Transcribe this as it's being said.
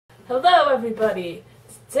Hello everybody!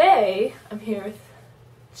 Today I'm here with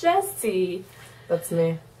Jessie. That's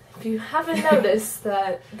me. If you haven't noticed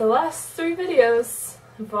that the last 3 videos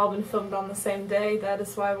have all been filmed on the same day, that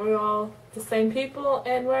is why we're all the same people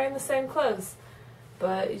and wearing the same clothes.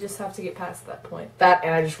 But you just have to get past that point. That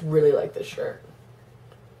and I just really like this shirt.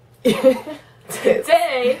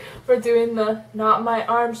 Today we're doing the Not My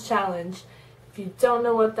Arms challenge. If you don't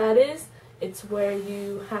know what that is, it's where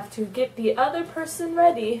you have to get the other person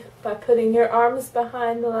ready by putting your arms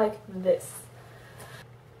behind like this.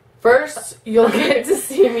 First, you'll get to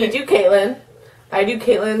see me do Caitlin. I do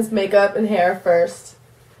Caitlin's makeup and hair first.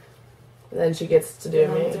 And then she gets to do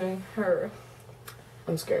me. I'm doing her.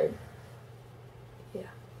 I'm scared. Yeah.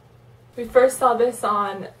 We first saw this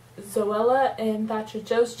on Zoella and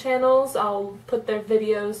Thatcherjoe's channels. I'll put their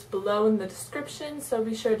videos below in the description, so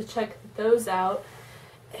be sure to check those out.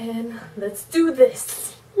 And let's do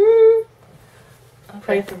this.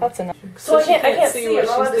 Okay, that's enough. So I can't see what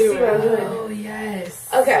she's doing. See what I'm doing. Oh yes.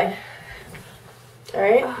 Okay. All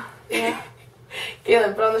right. Yeah.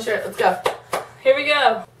 Caitlin, put on the shirt. Let's go. Here we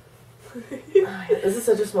go. This is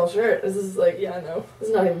such a small shirt. This is like, Yeah, I know. this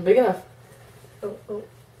is not even big enough. Oh, oh.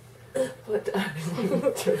 What? I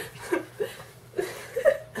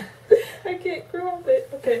can't grab it.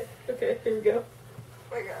 Okay, okay, here we go.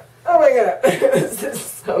 Oh my god. Oh my god. This is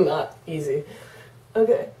so not easy.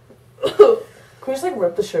 Okay. Can we just like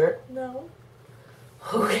rip the shirt? No.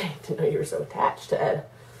 Okay. Didn't know you were so attached to Ed.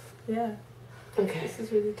 Yeah. Okay. This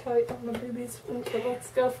is really tight on my boobies. Okay, let's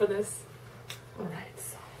go for this. Alright.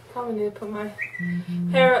 So. Probably need to put my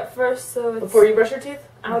hair up first so it's Before you brush your teeth?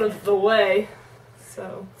 out of the way.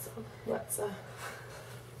 So Let's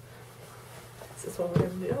this is what we're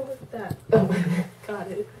gonna do. Oh, look at that. oh. Got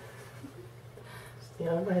it. You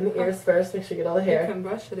know, behind the ears first, make sure you get all the You hair. can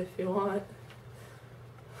brush it if you want.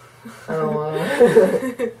 I don't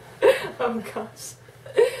wanna. Oh gosh.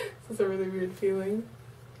 This is a really weird feeling.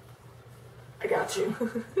 I got you.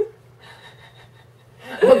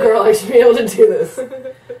 Oh girl, I should be able to do this.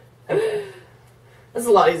 Okay. This is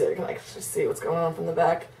a lot easier. You can like just see what's going on from the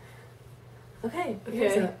back. Okay.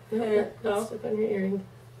 Okay. Here. Let's slip on your earring.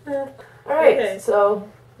 Alright, Okay. so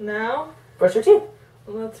Now, brush your teeth.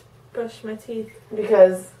 let's brush my teeth.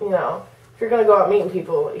 Because, you know, if you're gonna go out meeting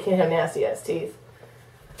people, you can't have nasty ass teeth.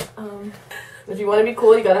 If you want to be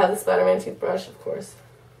cool, you gotta have the Spider-Man toothbrush, of course.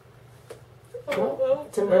 Oh,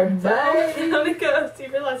 Timber. Bye. Let me go. Do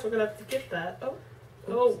you realize we're gonna have to get that? Oh.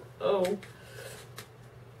 Oh. Oh.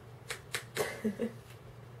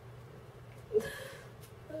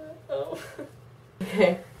 Oh.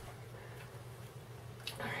 Okay.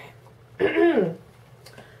 Alright.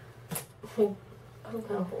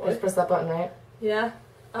 Oh boy. Just press that button, right? Yeah.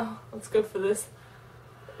 Oh, let's go for this.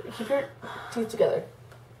 Keep your teeth together.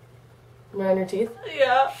 Around your teeth.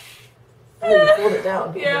 Yeah. Oh, you hold it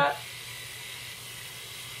down. Yeah.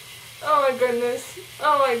 Oh my goodness.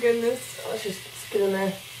 Oh my goodness. Let's just get in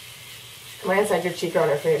there. Am I inside your cheek or on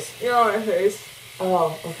her face? You're on my face.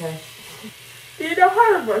 Oh, okay. Do you know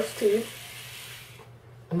how to brush teeth?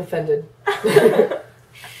 I'm offended.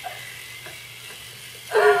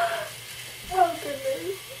 Oh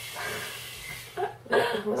goodness.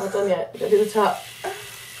 We're not done yet. You gotta do the top.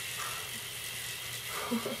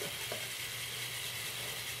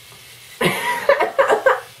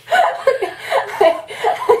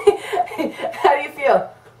 How do you feel?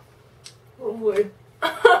 Oh boy.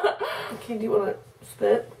 Okay, do you want to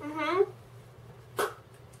spit? Mm-hmm.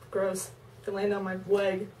 Gross. It landed on my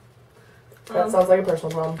leg. That sounds like a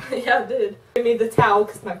personal problem. Yeah, it did. Give me the towel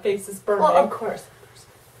because my face is burning. Well, of course.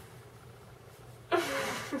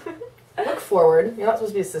 Look forward. You're not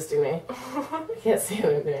supposed to be assisting me. I can't see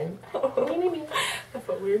what I'm doing. That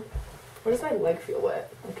felt weird. Where does my leg feel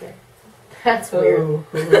wet? Okay. That's weird.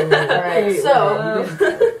 Alright, so...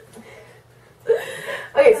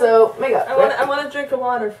 okay, so makeup. I want to drink a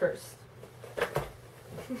water first.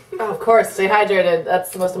 Oh, of course, stay hydrated.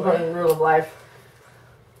 That's the most important rule of life.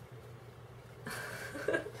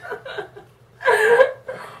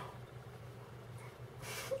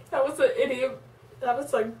 That was an idiot. That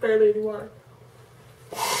was like barely any water.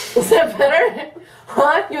 Is that better?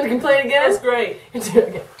 Huh? You want to complain again? That's great. You're doing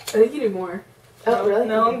okay. I think you need more. Oh, really?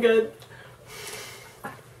 No, I'm good.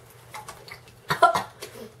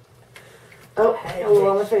 Oh, a little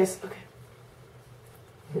on the face.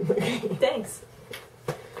 Okay. Thanks.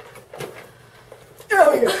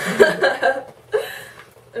 Oh my god.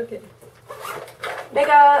 Okay.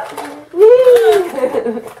 Makeup!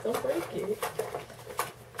 Woo! Don't break it.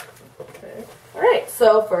 Okay. Alright,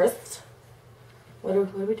 so first, what are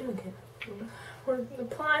we doing, kid? We're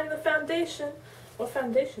applying the foundation. What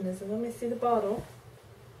foundation is it? Let me see the bottle.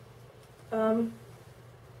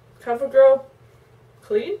 CoverGirl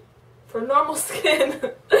Clean for normal skin.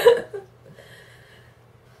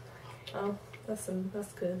 Oh, that's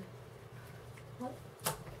good. What?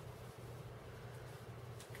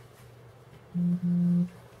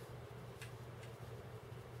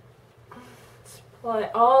 Apply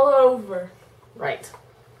all over. Right.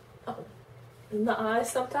 Oh, in the eye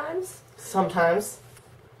sometimes. Sometimes.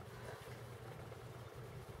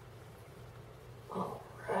 All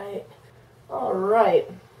right. All right.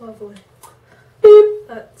 Lovely. Beep.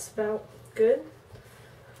 That's about good.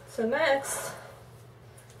 So next.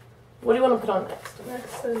 What do you want to put on next?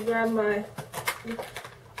 Next, I grab my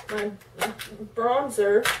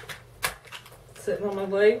bronzer sitting on my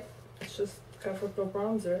leg. It's just CoverGirl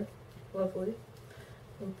bronzer. Lovely.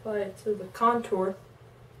 And apply it to the contour.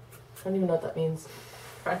 I don't even know what that means.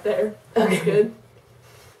 Right there. That's Okay. good.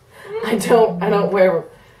 I don't wear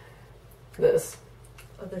this.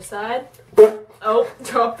 Other side. Oh,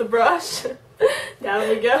 drop the brush. Down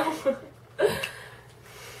we go.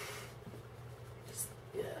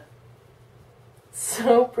 Yeah.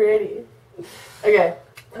 So pretty. Okay.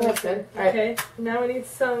 That's good. All right. Okay. Now we need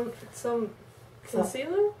some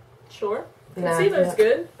concealer. Sure. Nah, Concealer's yeah.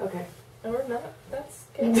 good. Okay. Or not. That's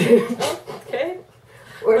okay. Oh, okay.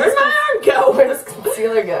 Where Where'd my arm go? Where does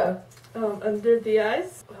concealer go? Under the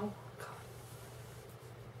eyes. Oh god.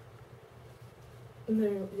 And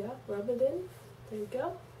there, yeah, rub it in. There you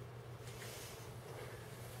go.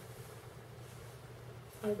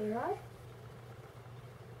 Other eye.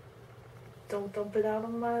 Don't dump it out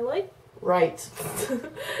on my leg. Right.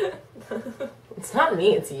 It's not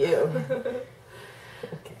me, it's you.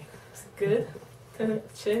 Okay. Good.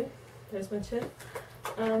 Chin. There's my chin.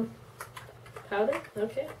 Powder.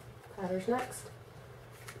 Okay. Powder's next.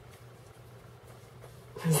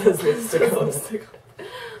 It says lipstick on it. Lipstick.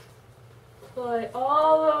 Apply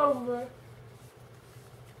all over.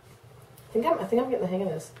 I think I'm getting the hang of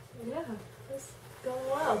this. Yeah, it's going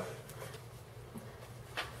well.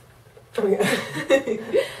 Okay.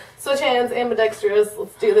 Switch hands, ambidextrous.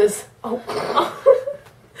 Let's do this. Oh.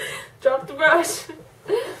 Drop the brush.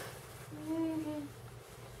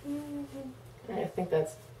 Alright, I think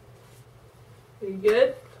that's. Are you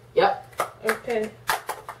good? Yep. Okay.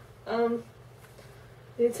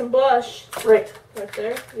 Need some blush. Right. Right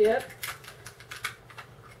there. Yep.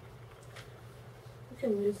 You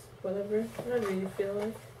can use whatever you feel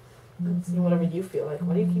like. Whatever you feel like.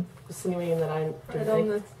 Why do you keep insinuating that I'm Right on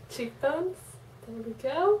the cheekbones. There we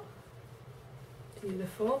go.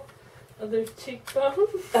 Beautiful. Other cheekbone.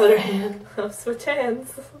 Other hand. I'll switch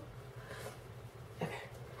hands. Okay.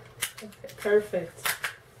 Okay, perfect.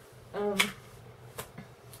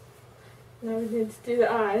 Now we need to do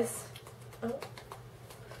the eyes. Oh.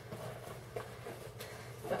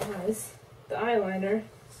 The eyes. The eyeliner.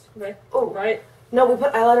 Right. Oh. Right. No, we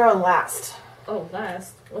put eyeliner on last. Oh,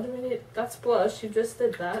 last. What do we need? That's blush. You just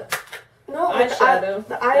did that. No, Eyeshadow.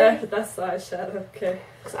 The eye. That's the eyeshadow. Okay.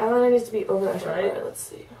 Because eyeliner needs to be over the eyeshadow. Right. Alright, let's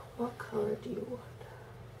see. What color do you want?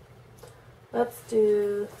 Let's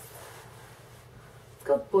do. Let's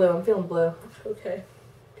go blue. I'm feeling blue. Okay.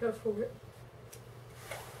 Go for it.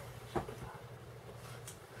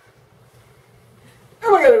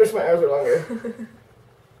 Oh my god, I wish my arms were longer.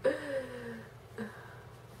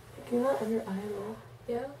 Can you not under eye at all?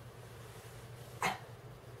 Yeah.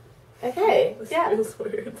 Okay. This Yeah. feels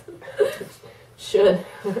weird. Should.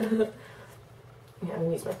 Yeah, I'm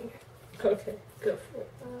gonna use my finger. Okay. Go for it.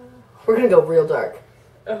 We're gonna go real dark.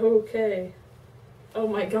 Okay. Oh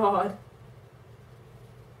my god.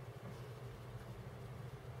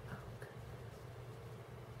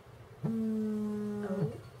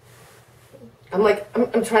 Oh.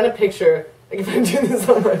 I'm trying to picture, like, if I'm doing this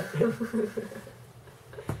on my face.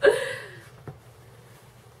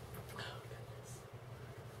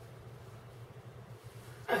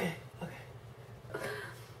 Okay.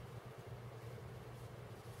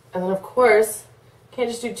 And then, of course, can't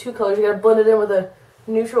just do two colors. You gotta blend it in with a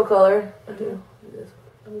neutral color. Okay.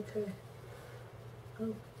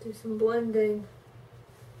 I'll do some blending.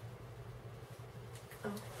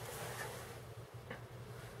 Oh.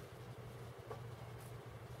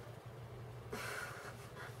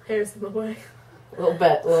 Hair's in the way. A little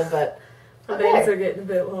bit. My Okay. bangs are getting a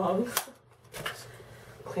bit long.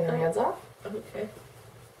 Clean our hands off. Okay.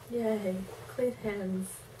 Yay. Clean hands.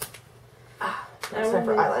 Now it's time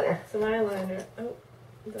for eyeliner. Some eyeliner. Oh,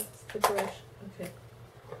 that's the brush. Okay.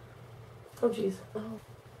 Oh, jeez. Oh.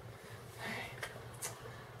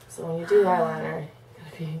 So when you do eyeliner, you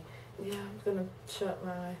gotta be... Yeah, I'm gonna shut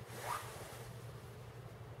my eye.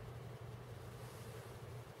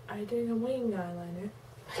 Are you doing a winged eyeliner?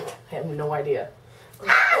 I have no idea.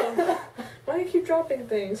 Oh. keep dropping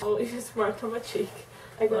things? Oh, you just marked on my cheek.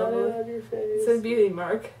 I got it on your face. It's a beauty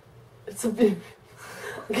mark. It's a beauty.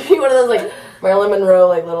 I'll give you one of those like Marilyn Monroe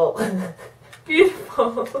like little.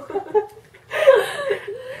 Beautiful.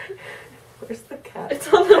 Where's the cat? It's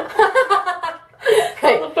on the, it's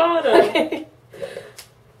on the bottom. Okay.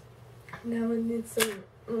 Now we need some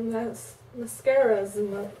mascaras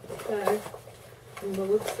in the bag. And the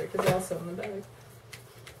lipstick is also in the bag.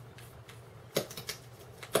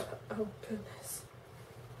 Oh, goodness.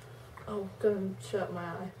 Oh, gonna shut my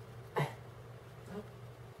eye.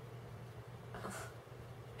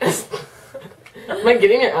 Am I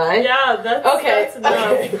getting your eye? Yeah, that's okay. That's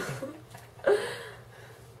enough. Okay.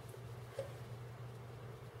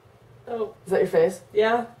 Oh. Is that your face?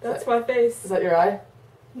 Yeah, that's my face. Is that your eye?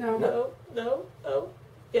 No. Oh.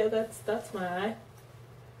 Yeah, that's my eye.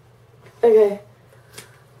 Okay.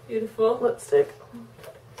 Beautiful. Lipstick.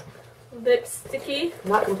 Lipsticky.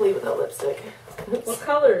 Not complete without lipstick. What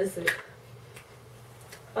color is it?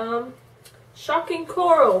 Shocking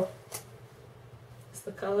coral. Is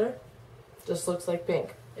the color? Just looks like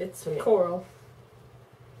pink. It's to me. coral.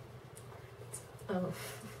 Oh,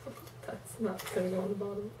 that's not gonna go on the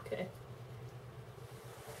bottom. Okay.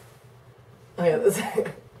 Oh yeah, this.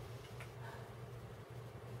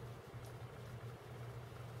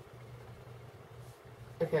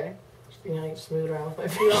 Okay. You know, you just move it around with my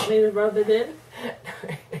face. You want me to rub it in?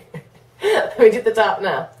 Let me do the top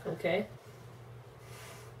now. Okay.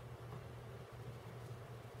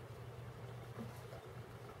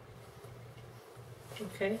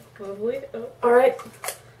 Okay, lovely. Oh, Alright.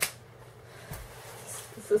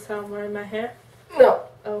 this is how I'm wearing my hair? No.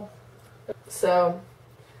 Oh. So,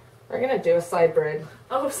 we're gonna do a side braid.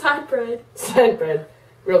 Oh, side braid. Side braid.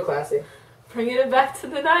 Real classy. Bringing it back to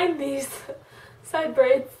the 90s. Side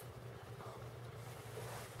braids.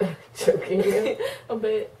 Joking you? Oh, but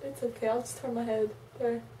it's okay. I'll just turn my head.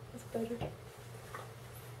 There. That's better.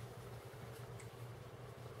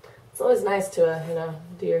 It's always nice to, you know,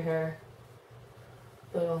 do your hair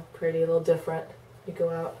a little pretty, a little different. You go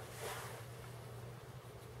out.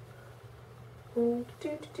 Do,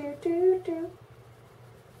 do, do, do, do.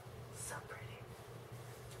 So pretty.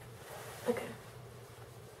 Okay.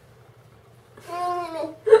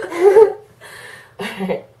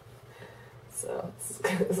 Alright. So,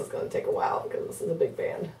 this is going to take a while because this is a big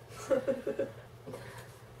band.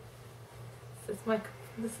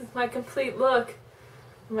 This is my complete look.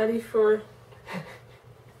 I'm ready for a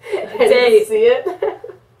Did date. you see it?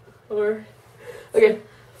 Or Okay.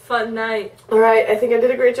 fun night. Alright, I think I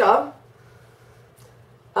did a great job.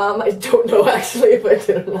 I don't know actually if I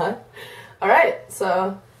did or not. Alright,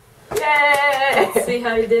 so yay! Let's see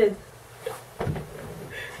how you did.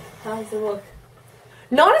 How's it look?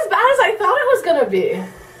 Not as bad as I thought it was gonna be.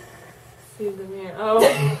 See the mirror.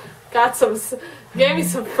 Oh, got some. Gave me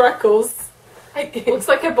some freckles. Looks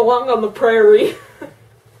like I belong on the prairie.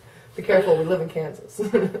 Be careful, we live in Kansas.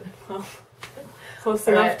 Well, close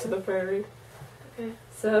All enough right. to the prairie. Okay,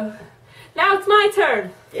 so now it's my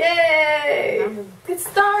turn. Yay! Get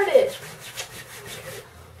started.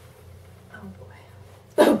 Oh boy.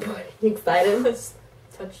 Oh boy, you excited? Just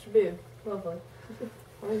touched your boob. Lovely.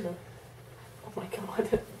 Oh my god.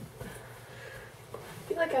 I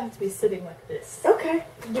feel like I have to be sitting like this. Okay,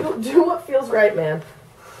 do what feels right, man.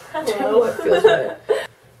 Do Hello. what feels right.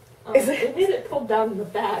 They need it pulled down in the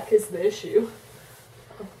back is the issue.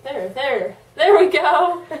 Oh, there we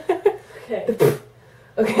go. Okay,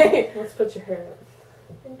 Okay, let's put your hair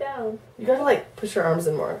up and down. you gotta like push your arms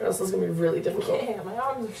in more, or else this is gonna be really difficult. Yeah, my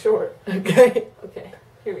arms are short. Okay. Okay,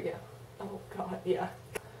 here we go. Oh god, yeah.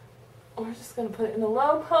 We're just gonna put it in a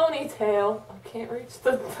low ponytail. I can't reach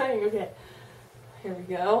the thing. Okay, here we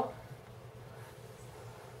go.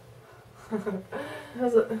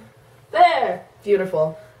 How's it? There.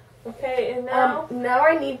 Beautiful. Okay, and now. Now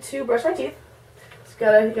I need to brush my teeth. Just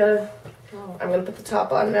gotta. Oh. I'm gonna put the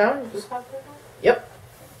top on now. Just have to-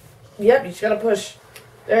 Yep, you just gotta push.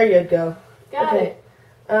 There you go. Got Okay.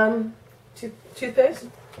 it. Toothpaste?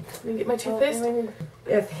 Let me get my toothpaste. Oh,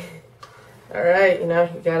 Yeah. Alright, you know,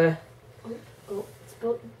 you gotta.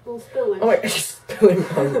 little spillage. Oh my gosh, she's spilling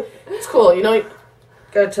on. It's cool, you know, you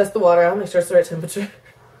gotta test the water out, make sure it's the right temperature.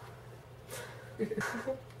 You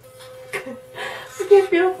can't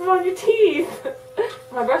feel it on your teeth.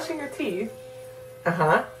 Am I brushing your teeth? Uh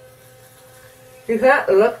huh. You can't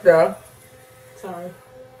look though. Sorry.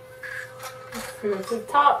 Go to the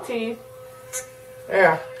top teeth.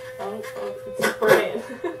 Yeah. Oh, it's spraying.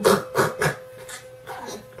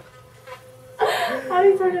 How do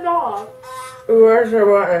you turn it off? Where's your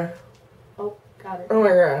water? Oh, got it. Oh my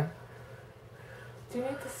god. Do you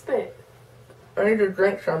need to spit? I need to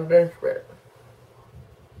drink some bench spit.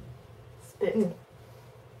 it.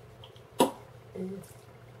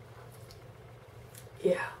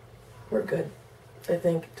 Yeah, we're good. I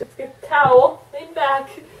think. Get a towel. Lean back.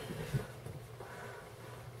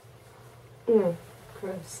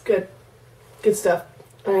 Gross. Good. Good stuff.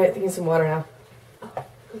 Alright, thinking some water now.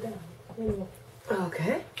 Go down.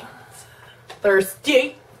 Okay.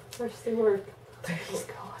 Thirsty. Thirsty work. Oh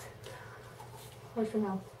God. Where's your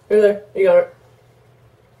mouth? Right there. You got it.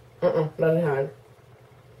 Not in hand.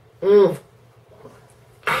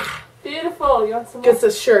 Beautiful. You want some more? Gets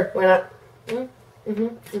us, sure. Why not?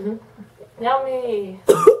 Yummy.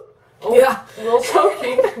 Oh, yeah. A little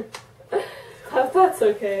choking. Hope that's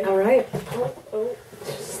okay. Alright. Oh.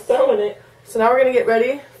 Just throwing it. So now we're gonna get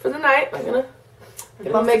ready for the night. I'm gonna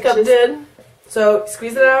get my makeup did. So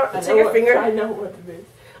squeeze it out. Take your finger. I know what to do.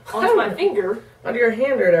 Onto my finger. Onto your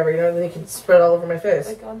hand or whatever, you know, then you can spread it all over my face.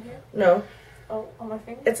 Like on here? No. Oh, on my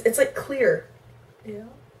finger? It's like clear. Yeah.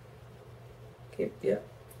 Okay, yeah.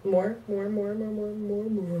 More.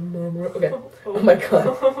 Okay. Oh my god.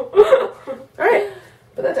 Alright.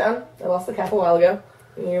 Put that down. I lost the cap a while ago.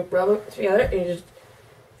 And you rub it together and you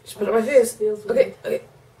just put it on my face. Feels Okay.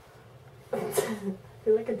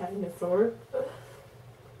 You're like a dinosaur.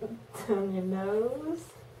 Down your nose.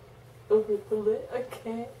 Over the lip. I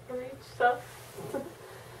can't reach up.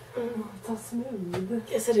 Oh, it's all smooth.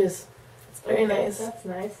 Yes, it is. It's very nice. That's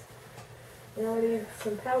nice. Now I need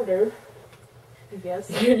some powder. I guess.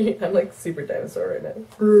 I'm like super dinosaur right now.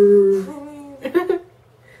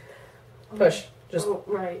 Push. Just. Oh,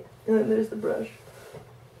 right. And then there's the brush.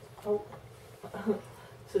 Oh.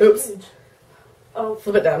 Oops. Huge. Oh.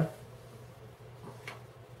 Flip it down.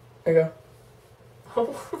 There you go.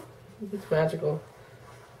 Oh. It's magical.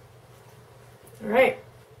 Alright.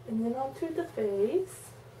 And then onto the face.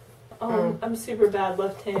 I'm super bad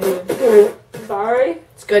left-handed. Sorry.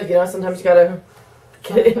 It's good, you know, sometimes you gotta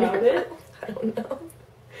get it in About your... it. I don't know.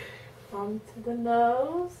 Onto the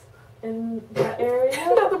nose. In that area.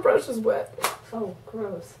 Now the brush is wet. Oh,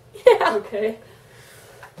 gross. Yeah. Okay.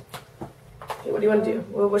 Okay, what do you want to do?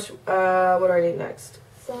 What do I need next?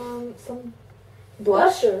 Some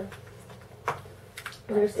Blush? blusher.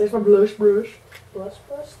 There's my blush brush. Blush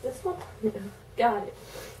brush? This one? Yeah. Got it.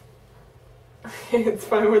 It's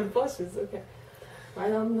fine where the blush is, okay.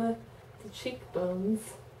 Right on the cheekbones.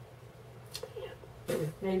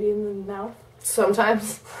 Maybe in the mouth.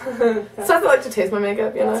 Sometimes. Sometimes I like to taste my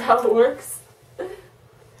makeup, you know? That's how it works.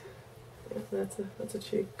 That's a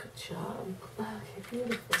cheek. Good job. Okay,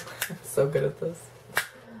 beautiful. I'm so good at this.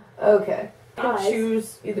 Okay. You can Eyes.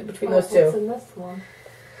 choose either between those two. What's in this one?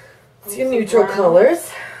 It's your neutral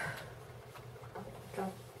colors.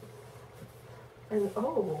 And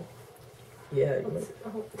Yeah.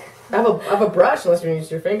 oh, I have a brush unless you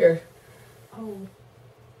use your finger. oh,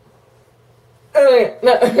 Oh,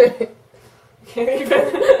 no. can't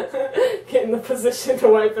even get in the position to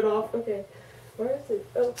wipe it off. Okay, where is it?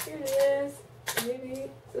 Oh, here it is. Maybe is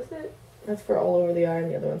this it? That's for all over the eye,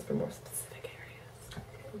 and the other one's for more specific areas.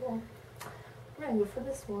 Okay, well, I'm gonna go for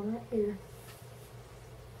this one right here.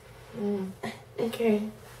 Okay.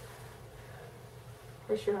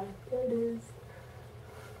 Where's your eye? There it is.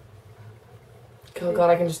 Oh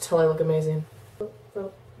god, I can just tell I look amazing.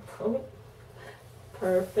 Oh.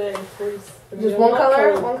 Perfect. Just one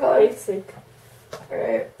color? One color? Basic.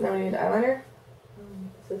 Alright, now we need eyeliner.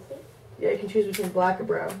 Is this it? Yeah, you can choose between black or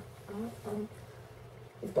brown.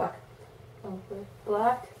 It's black. Okay.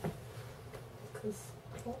 Black. Cause,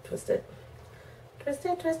 Twist it. Twist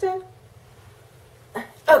it, twist it.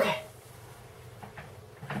 Okay.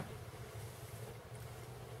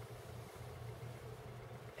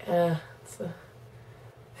 It's a...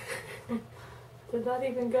 Did that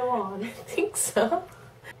even go on? I think so.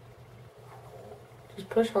 Just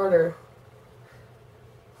push harder.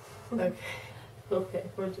 Okay. Okay,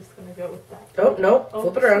 we're just gonna go with that. Oh, no. Oh.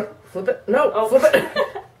 Flip it around. Flip it. No, Oh. flip it.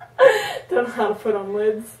 Don't know how to put on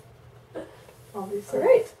lids. Obviously.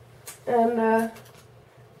 Alright. And,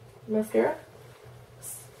 mascara?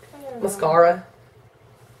 Yeah. Mascara.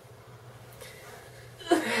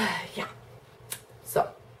 Yeah. So,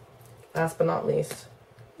 last but not least.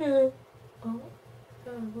 Oh.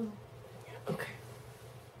 Okay.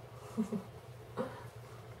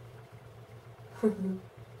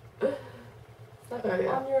 Oh,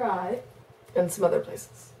 yeah. On your eye. And some other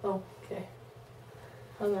places. Oh, okay.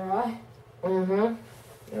 Other eye. Mm-hmm.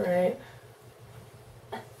 Alright.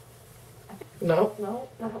 No. No,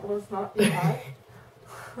 that was not your eye.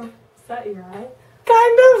 Is that your eye?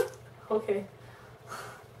 Kind of. Okay.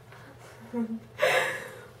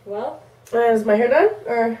 Well. Is my hair done?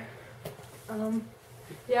 Or?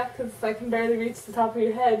 Yeah, because I can barely reach the top of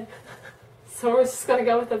your head. So we're just gonna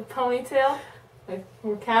go with a ponytail, like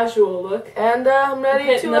more casual look. And I'm ready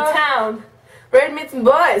Hitting to the town. ready to meet some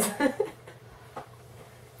boys.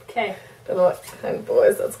 Okay. Don't know what kind of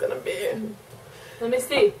boys that's gonna be. Let me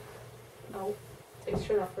see. Oh, take your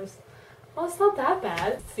shirt off first. Well, it's not that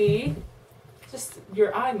bad. See? Just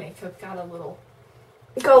your eye makeup got a little...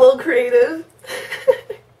 Got a little creative.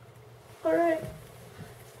 Alright.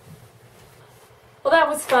 Well, that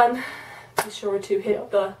was fun. Be sure to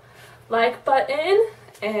hit the like button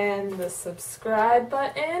and the subscribe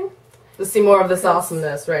button. To see more of this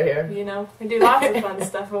awesomeness right here. You know, we do lots of fun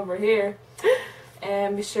stuff over here.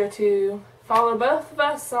 And be sure to follow both of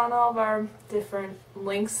us on all of our different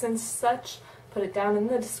links and such. Put it down in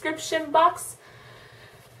the description box.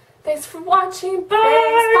 Thanks for watching.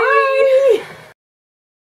 Bye! Thanks, bye!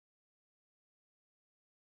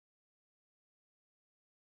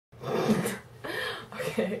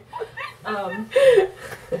 Okay.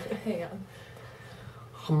 Hang on.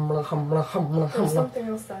 There's something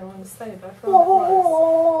else that I wanted to say, but I forgot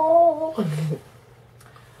what it was.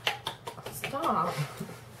 Stop.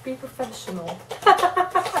 Be professional.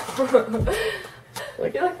 I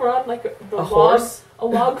feel like we're on like a horse? A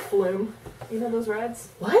log flume. You know those rides?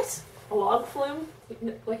 What? A log flume?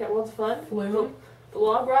 Like at World's Fun? Flume? The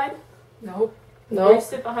log ride? Nope. Where you Nope.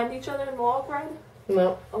 sit behind each other in the log ride?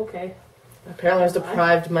 Nope. Okay. Apparently I was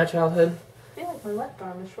deprived of my childhood. I feel like my left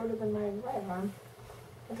arm is shorter than my right arm.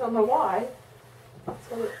 I don't know why. That's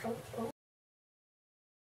what it, oh.